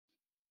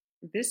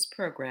This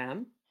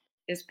program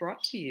is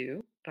brought to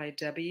you by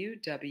W.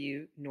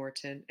 W.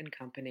 Norton and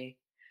Company,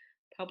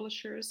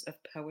 publishers of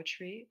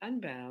Poetry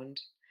Unbound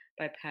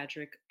by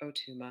Padraig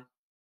Otuma.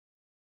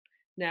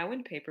 Now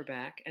in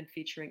paperback and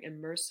featuring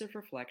immersive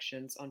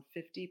reflections on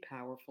 50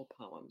 powerful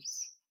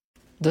poems.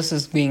 This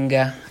is being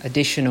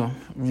additional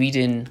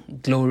reading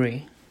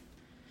Glory.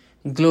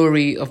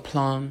 Glory of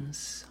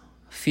plums,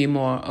 few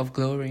more of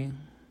glory.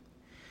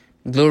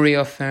 Glory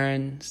of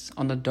ferns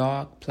on a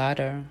dark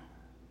platter.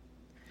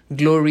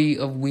 Glory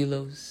of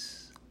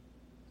willows.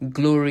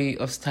 Glory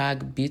of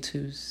stag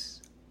beetles.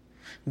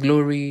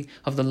 Glory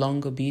of the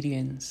long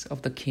obedience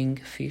of the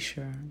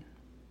kingfisher.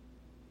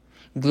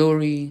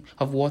 Glory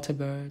of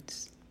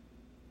waterbirds.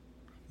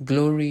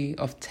 Glory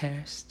of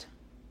thirst.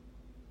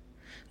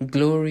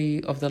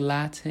 Glory of the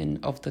Latin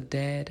of the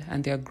dead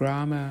and their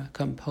grammar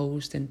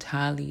composed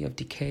entirely of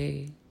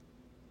decay.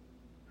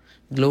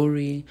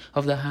 Glory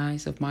of the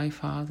eyes of my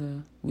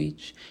father,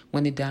 which,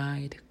 when he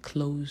died,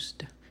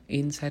 closed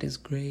inside his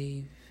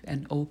grave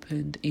and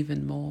opened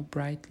even more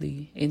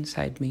brightly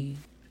inside me.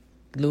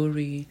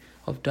 Glory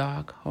of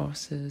dark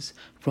horses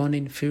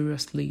running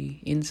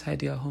furiously inside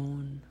their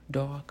own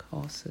dark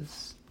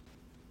horses.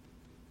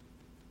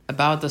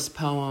 About this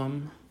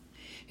poem,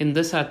 in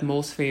this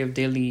atmosphere of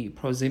daily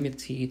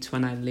proximity to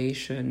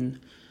annihilation,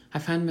 I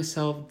find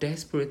myself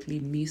desperately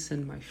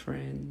missing my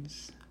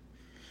friends.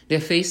 Their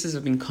faces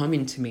have been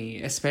coming to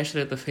me,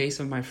 especially the face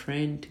of my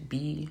friend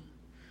B.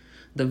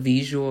 The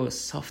visual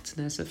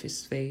softness of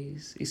his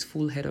face, his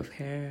full head of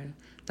hair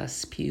that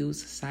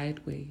spews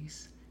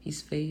sideways.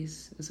 His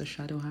face is a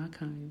shadow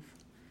archive.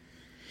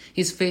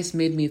 His face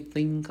made me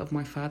think of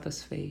my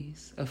father's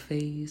face, a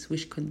face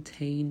which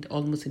contained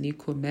almost in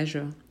equal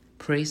measure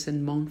praise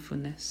and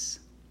mournfulness.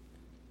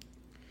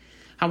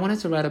 I wanted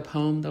to write a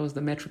poem that was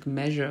the metric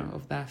measure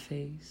of that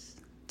face,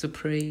 to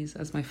praise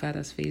as my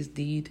father's face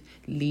did,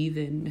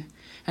 leaving,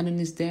 and in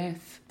his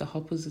death, the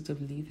opposite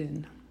of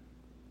leaving.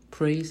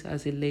 Praise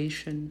as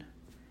elation,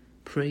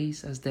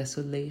 praise as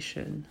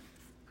desolation.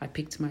 I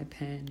picked my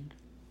pen,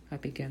 I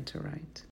began to write.